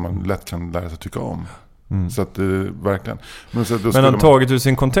insekt som man lätt kan lära sig tycka om. Så att verkligen. Men taget ur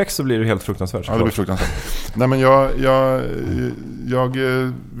sin kontext så blir det helt fruktansvärt. Ja, det blir fruktansvärt. Nej, men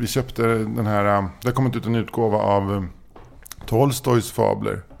vi köpte den här, det har kommit ut en utgåva av Tolstojs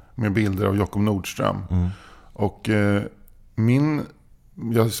fabler med bilder av Jakob Nordström. Och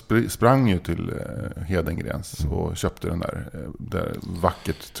jag sprang ju till Hedengrens och köpte den där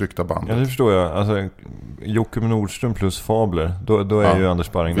vackert tryckta bandet. Ja, det förstår jag. Alltså, Jakob Nordström plus fabler, då är ju Anders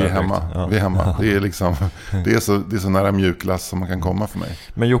Sparring där. Vi är hemma. Det är liksom, det är så nära mjukglass som man kan komma för mig.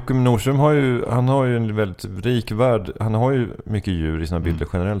 Men Jakob Nordström har ju en väldigt rik värld. Han har ju mycket djur i sina bilder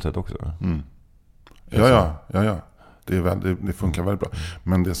generellt sett också. Ja. Det funkar väldigt bra.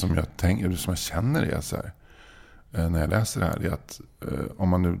 Men det som jag känner är så här, när jag läser det här, är att om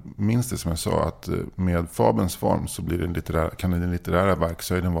man nu minns det som jag sa, att med fabelns form så blir kan den litterära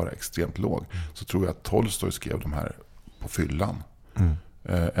verkshöjden vara extremt låg. Så tror jag att Tolstoj skrev de här på fyllan.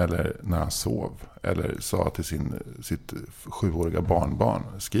 Eller när han sov. Eller sa till sitt 7-åriga barnbarn: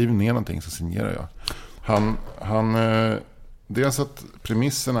 skriv ner någonting så signerar jag. Han dels att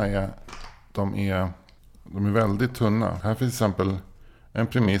premisserna de är väldigt tunna. Här finns till exempel en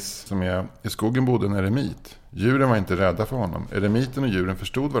premiss som är: i skogen bodde en eremit. Djuren var inte rädda för honom. Eremiten och djuren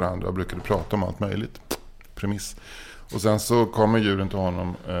förstod varandra och brukade prata om allt möjligt. Premiss. Och sen så kommer djuren till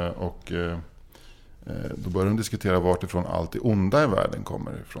honom och då börjar de diskutera vartifrån allt det onda i världen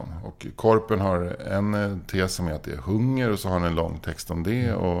kommer ifrån. Och Korpen har en tes som är att det är hunger, och så har han en lång text om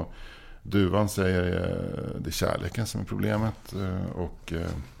det. Och Duvan säger det är kärleken som är problemet. Och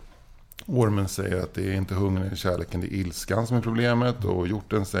Ormen säger att det är inte hungern, det är kärleken, det är ilskan som är problemet. Och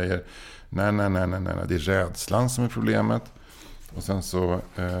Hjorten säger nej, det är rädslan som är problemet. Och sen så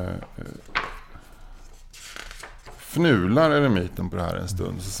fnular eremiten på det här en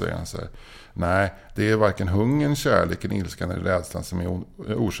stund. Så säger han så här: nej, det är varken hungern, kärleken, ilskan eller rädslan som är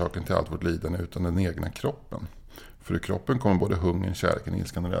orsaken till allt vårt lidande, utan den egna kroppen. För i kroppen kommer både hungern, kärleken,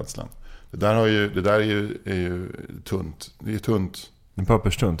 ilskan och rädslan. Det där är ju tunt. Det är tunt. En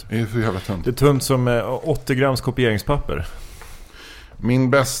papperstunt. Det är för jävla tunt. Det är tunt som 80 grams kopieringspapper. Min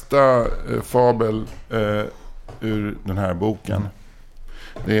bästa fabel ur den här boken,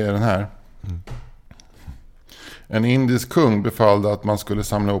 det är den här. En indisk kung befallde att man skulle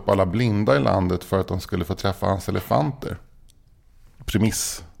samla ihop alla blinda i landet för att de skulle få träffa hans elefanter.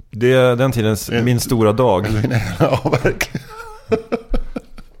 Premiss. Det är den tidens min stora dag. Ja, verkligen.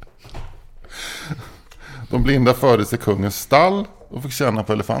 De blinda fördes i kungens stall och fick känna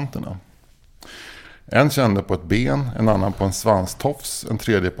på elefanterna. En kände på ett ben, en annan på en svanstofs, en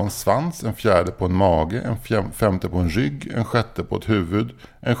tredje på en svans, en fjärde på en mage, en femte på en rygg, en sjätte på ett huvud,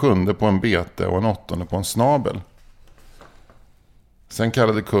 en sjunde på en bete och en åttonde på en snabel. Sen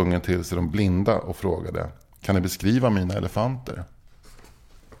kallade kungen till sig de blinda och frågade: kan ni beskriva mina elefanter?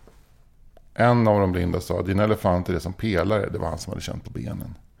 En av de blinda sa: dina elefanter är som pelare. Det var han som hade känt på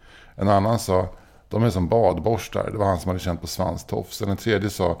benen. En annan sa: de är som badborstar. Det var han som hade känt på svanstofsen. En tredje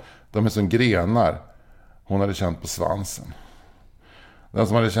sa: de är som grenar. Hon hade känt på svansen. Den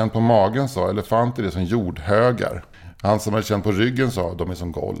som hade känt på magen sa: elefanter är som jordhögar. Han som hade känt på ryggen sa: de är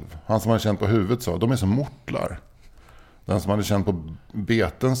som golv. Han som hade känt på huvudet sa: de är som mortlar. Den som hade känt på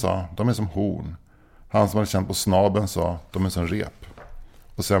beten sa: de är som horn. Han som hade känt på snaben sa: de är som rep.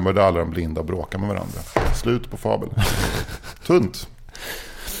 Och sen började alla de blinda bråka med varandra. Slut på fabel. Tunt.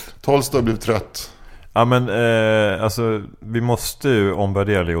 Tolstoj blev trött. Ja, men alltså vi måste ju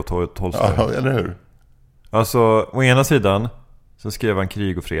omvärdera Leo Tolstoj. Ja, eller hur? Alltså å ena sidan så skrev han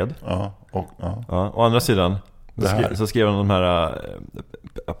Krig och fred. Ja, Å andra sidan så skrev han de här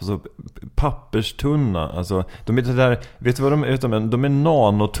alltså, papperstunna. Alltså de är det där, vet du vad de är? De är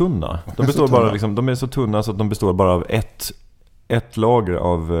nanotunna. De består bara liksom, de är så tunna så att de består bara av ett lager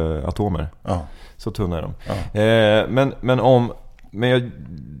av atomer. Ja. Så tunna är de. Ja. Men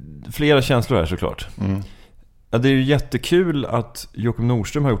flera känslor här såklart. Ja, det är ju jättekul att Jakob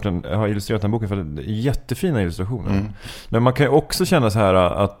Nordström har illustrerat den boken, för det är jättefina illustrationer. Men man kan ju också känna så här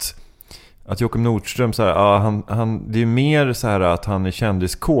att Jakob Nordström så här, han det är ju mer så här att han är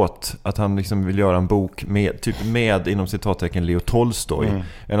kändiskåt, att han liksom vill göra en bok med inom citattecken Leo Tolstoj,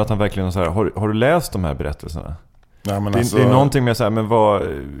 än att han verkligen så här, har du läst de här berättelserna? Nej, men det är någonting med så här, men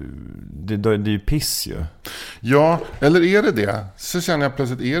det är ju piss ju. Ja, eller är det? Så känner jag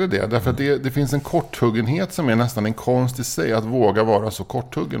plötsligt, är det? Därför att det finns en korthuggenhet som är nästan en konst i sig, att våga vara så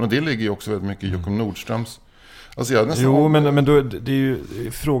korthuggen. Och det ligger ju också väldigt mycket i Jakob Nordströms. Alltså men då, det är ju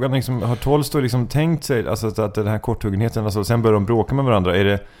frågan liksom, har Tolstoj liksom tänkt sig alltså, att den här korthuggenheten, alltså, sen börjar de bråka med varandra,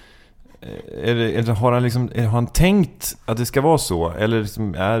 har han tänkt att det ska vara så, eller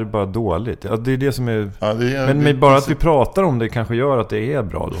liksom är det bara dåligt? Ja, det är det som är, men bara att vi pratar om det kanske gör att det är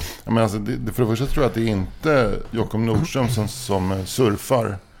bra då. Ja, men alltså, för det första tror jag att det är inte Jakob Nordström som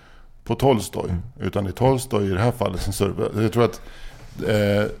surfar på Tolstoj, utan det är Tolstoj i det här fallet som surfar. Jag tror att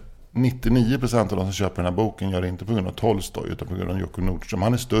 99% av de som köper den här boken gör det inte på grund av Tolstoj, utan på grund av Jakob Nordström.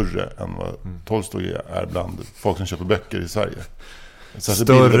 Han är större än vad Tolstoj är bland folk som köper böcker i Sverige.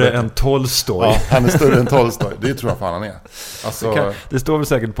 Större än Tolstoj. Ja, han är större än Tolstoj. Det tror jag fan han är. Alltså, det står väl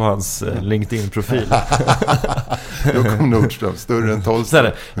säkert på hans LinkedIn-profil. Jakob Nordström, större än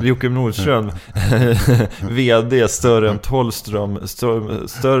Tolstoj. Jakob Nordström, VD, större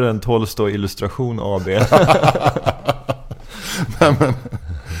än Tolstoj Illustration AB. Nej, men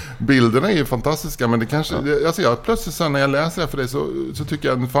bilderna är ju fantastiska, men det kanske, alltså jag plötsligt så när jag läser det för dig så tycker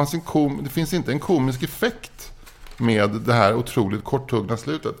jag att det finns inte en komisk effekt med det här otroligt korthuggna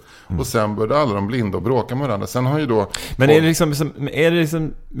slutet. Och sen började alla de blinda och bråka med varandra. Sen har ju då... Men är det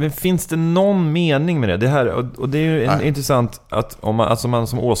liksom, men finns det någon mening med det här? Och det är ju intressant att om man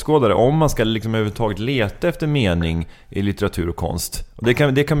som åskådare, om man ska liksom överhuvudtaget leta efter mening i litteratur och konst. Och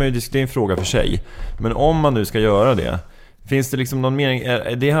det kan man ju diskutera, en fråga för sig. Men om man nu ska göra det, finns det liksom någon mening?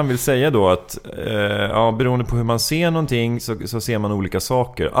 Är det han vill säga då att beroende på hur man ser någonting så ser man olika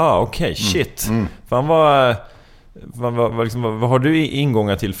saker. Okej, shit. Fan vad har du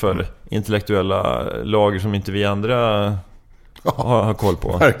ingångar till för intellektuella lager som inte vi andra har koll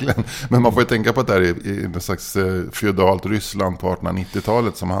på? Verkligen. Men man får ju tänka på att det här är en slags feodalt Ryssland på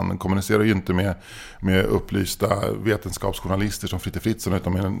 1890-talet, som han kommunicerar ju inte med upplysta vetenskapsjournalister som Fritte Fritzson,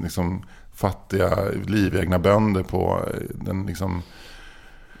 utan med liksom fattiga livegna bönder på den liksom...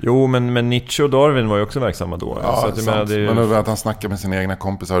 Jo, men Nietzsche och Darwin var ju också verksamma då. Ja, så att men att han snackar med sina egna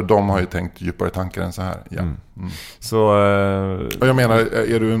kompisar, och de har ju tänkt djupare tankar än så här. Ja. Så, och jag menar,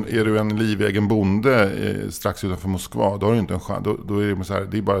 är du en livegen bonde strax utanför Moskva, då har du inte en chans. Då är det så här,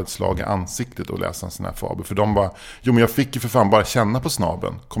 det är bara ett slag i ansiktet att läsa en sån här fabel. För de bara, men jag fick ju för fan bara känna på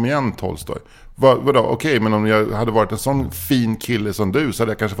snabeln. Kom igen, Tolstoj. Vadå? Okej, men om jag hade varit en sån fin kille som du, så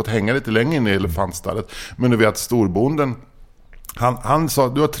hade jag kanske fått hänga lite längre in i elefantstallet. Men du vet, storbonden Han sa,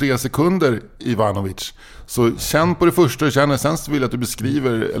 du har 3 sekunder, Ivanovic. Så känn på det första du känner. Sen så vill jag att du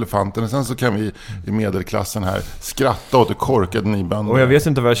beskriver elefanten. Och sen så kan vi i medelklassen här skratta åt det korkade nybanden. Och jag vet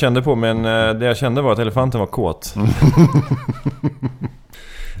inte vad jag kände på, men det jag kände var att elefanten var kåt.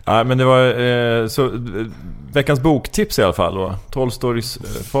 Ja, men det var veckans boktips i alla fall då. Tolstojs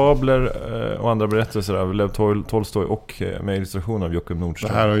fabler och andra berättelser av Lev Tolstoj och med illustration av Jakob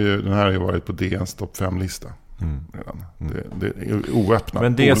Nordström. Den här har ju varit på DNs topp 5-lista. Det är oöppnat.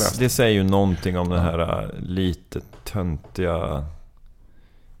 Men det säger ju någonting om den här lite töntiga,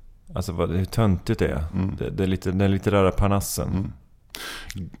 alltså hur töntigt det är. Det är lite den litterära parnassen.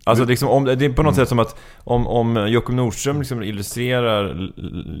 Alltså liksom det är på något sätt som att om Jakob Nordström liksom illustrerar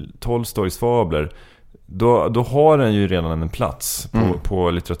Tolstojs fabler, då har den ju redan en plats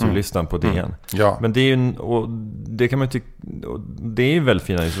på litteraturlistan på DN. Ja. Men det är ju, och det kan man tycka, det är ju väldigt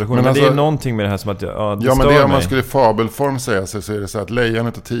fina illustrationer, men alltså, det är någonting med det här som att det men stör det mig. om man skulle fabelform säga så är det så att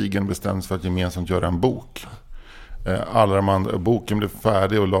lejonet och tigern bestäms för att gemensamt göra en bok. Boken blev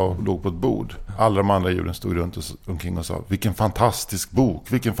färdig och låg på ett bord. Alla de andra djuren stod runt omkring och sa, vilken fantastisk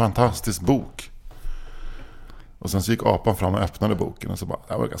bok. Och sen så gick apan fram och öppnade boken och så bara,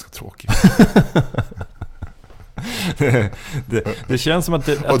 det var ganska tråkigt. det känns som att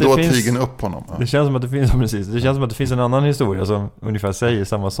det och då finns, tigern upp honom. Ja. Det känns som att det finns, precis. Det känns som att det finns en annan historia som ungefär säger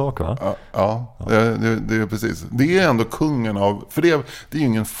samma sak, va? Ja. Det är precis. Det är ändå kungen av, för det är ju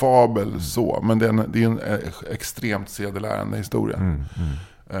ingen fabel så, men det är en extremt sedelärande historia.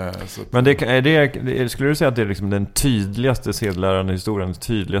 Men skulle du säga att det är liksom den tydligaste sedelärande historien, den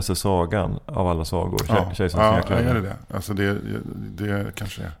tydligaste sagan av alla sagor? Är det? Alltså det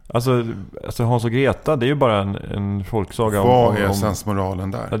kanske är. Alltså Hans och Greta, det är ju bara en folksaga. Vad är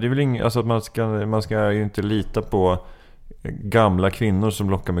sensmoralen där? Ja, det är väl alltså att man ska ju inte lita på gamla kvinnor som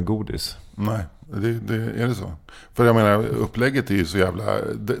lockar med godis. Nej, det är det så. För jag menar, upplägget är ju så jävla...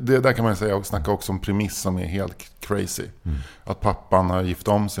 Det där kan man säga och snacka också om premiss som är helt crazy. Att pappan har gift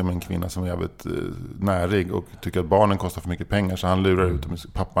om sig med en kvinna som är jävligt närig och tycker att barnen kostar för mycket pengar, så han lurar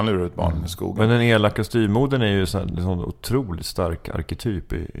ut, pappan lurar ut barnen i skogen. Men den elaka styvmodern är ju en sån otroligt stark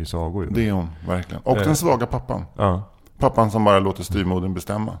arketyp i sagor. Det är hon, verkligen. Och den svaga pappan. Ja. Pappan som bara låter styvmodern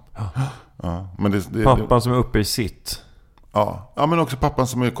bestämma. Ja. Men pappan som är uppe i sitt. Ja, men också pappan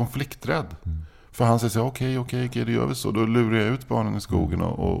som är konflikträdd. För han säger så okej, det gör vi så. Då lurar jag ut barnen i skogen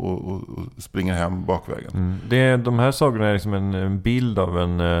och springer hem bakvägen. De här sagorna är liksom en bild av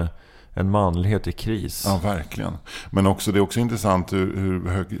en manlighet i kris. Ja, verkligen. Men också, det är också intressant hur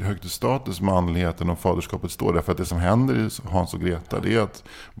högt i status manligheten och faderskapet står. Därför att det som händer i Hans och Greta, det är att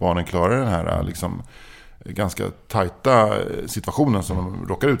barnen klarar den här liksom ganska tajta situationen som de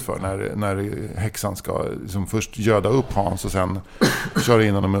råkar ut för när häxan ska liksom först göda upp Hans och sen köra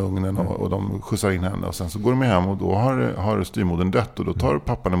in honom i ugnen och de skjutsar in henne och sen så går de hem och då har styrmodern dött och då tar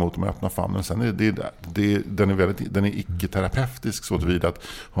pappan emot dem och öppnar famnen. Sen den är icke-terapeutisk så tillvida att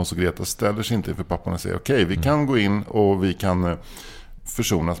Hans och Greta ställer sig inte inför pappan och säger okej, vi kan gå in och vi kan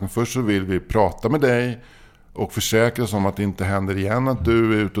försonas, men först så vill vi prata med dig och försäkra oss om att det inte händer igen att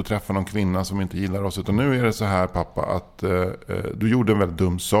du är ute och träffar någon kvinna som inte gillar oss, utan nu är det så här, pappa, att du gjorde en väldigt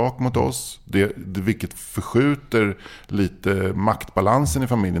dum sak mot oss, vilket förskjuter lite maktbalansen i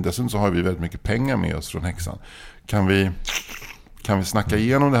familjen. Dessutom så har vi väldigt mycket pengar med oss från häxan. Kan vi snacka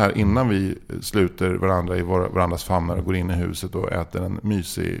igenom det här innan vi sluter varandra i varandras famnar och går in i huset och äter en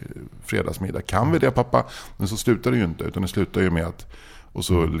mysig fredagsmiddag? Kan vi det, pappa? Men så slutar det ju inte, utan det slutar ju med att och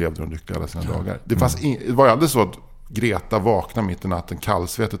så levde de lyckliga alla sina dagar. Det var ju aldrig så att Greta vaknade mitt i natten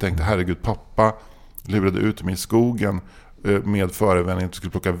kallsvett och tänkte, herregud, pappa lurade ut mig i skogen med förevändning att du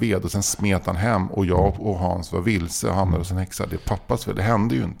skulle plocka ved och sen smet han hem och jag och Hans var vilse och hamnade hos en häxa. Det är pappas fel, det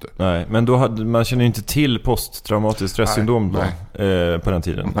hände ju inte. Nej, men då man känner ju inte till posttraumatiskt stressyndrom på den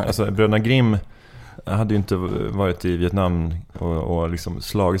tiden. Nej. Alltså Bröderna Grimm hade ju inte varit i Vietnam och liksom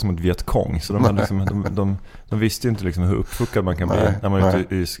slagits mot Vietkong, så de hade liksom, de visste ju inte liksom hur uppfuckad man kan bli när man är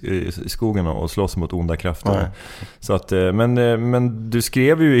ute i skogen och slåss mot onda krafter. Nej. Så att, men du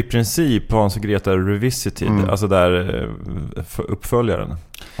skrev ju i princip Hans och Greta Revisited, alltså där uppföljaren.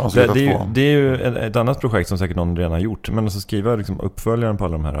 Det är ju ett annat projekt som säkert någon redan har gjort, men alltså skriva liksom uppföljaren på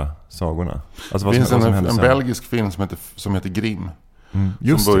alla de här sagorna. Alltså det finns en belgisk film som heter Grimm.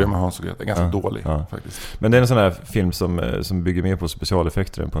 Som börjar med Hans och Greta. Ganska dålig faktiskt. Men det är en sån här film som bygger mer på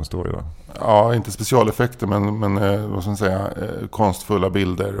specialeffekter än på en story, va? Ja, inte specialeffekter men vad ska man säga, konstfulla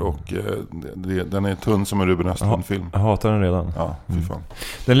bilder och den är tunn som en Ruben Östlund-film. Jag hatar den redan. Ja, fy fan.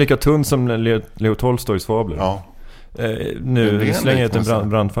 Den är lika tunn som Leo Tolstojs fabler. Ja. Nu slänger jag ut en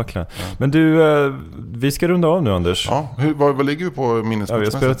brandfackla. Ja. Men du, vi ska runda av nu, Anders. Ja, vad ligger vi på minneskortsmässigt? Ja, vi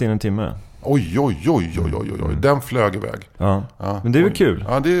har spelat in en timme. Oj. Den flög iväg. Ja. Men det är väl kul.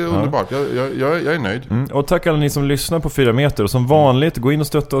 Ja, det är underbart. Jag är nöjd. Och tack alla ni som lyssnar på 4 meter. Och som vanligt, gå in och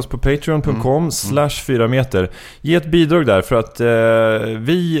stötta oss på patreon.com/4 meter. Ge ett bidrag där, för att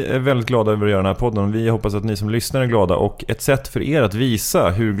vi är väldigt glada över att göra den här podden. Och vi hoppas att ni som lyssnar är glada. Och ett sätt för er att visa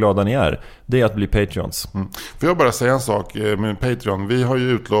hur glada ni är, det är att bli Patreons. Får jag bara säga en sak med Patreon? Vi har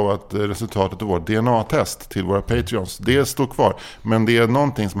ju utlovat resultatet av vår DNA-test till våra Patreons. Det står kvar. Men det är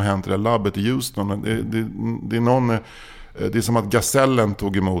någonting som har hänt i det labbet i Houston. Det är som att gasellen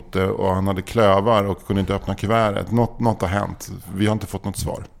tog emot det och han hade klövar och kunde inte öppna kuvertet. Något har hänt. Vi har inte fått något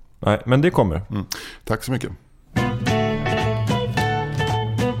svar. Nej, men det kommer. Tack så mycket.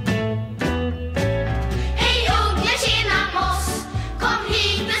 Hej unga tjena moss, kom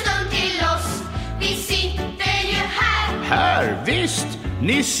hit en stund till oss. Vi sitter ju här Visst,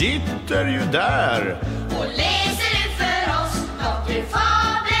 ni sitter ju där. och läser ut för oss något ur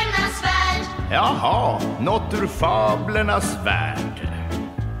fablernas värld. Jaha, något ur fablernas värld.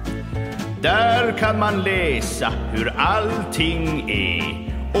 Där kan man läsa hur allting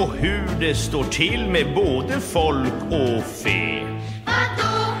är och hur det står till med både folk och fe.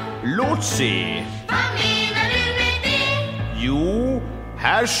 Vadå? Låt se. Vad menar du med det? Jo,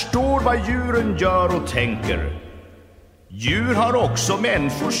 här står vad djuren gör och tänker. Djur har också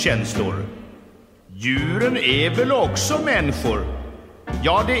människors känslor. Djuren är väl också människor?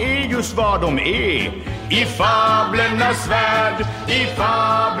 Ja, det är just vad de är. I fablernas värld, i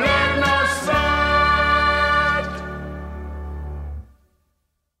fablernas värld.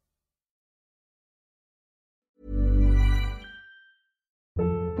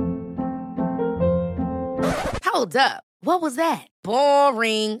 Hold up. What was that?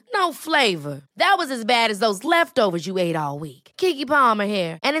 Boring. No flavor. That was as bad as those leftovers you ate all week. Keke Palmer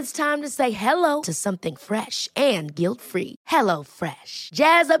here, and it's time to say hello to something fresh and guilt-free. Hello Fresh.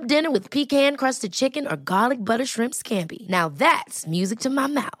 Jazz up dinner with pecan-crusted chicken or garlic butter shrimp scampi. Now that's music to my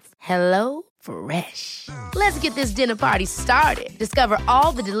mouth. Hello Fresh. Let's get this dinner party started. Discover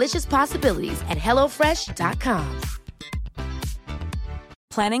all the delicious possibilities at hellofresh.com.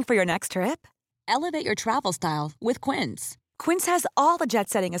 Planning for your next trip? Elevate your travel style with Quince. Quince has all the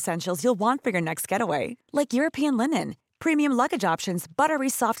jet-setting essentials you'll want for your next getaway, like European linen, premium luggage options, buttery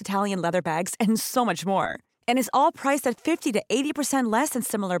soft Italian leather bags, and so much more. And is all priced at 50 to 80% less than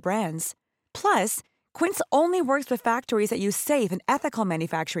similar brands. Plus, Quince only works with factories that use safe and ethical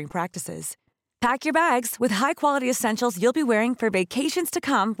manufacturing practices. Pack your bags with high-quality essentials you'll be wearing for vacations to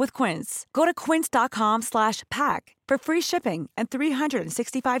come with Quince. Go to quince.com/pack for free shipping and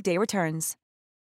 365-day returns.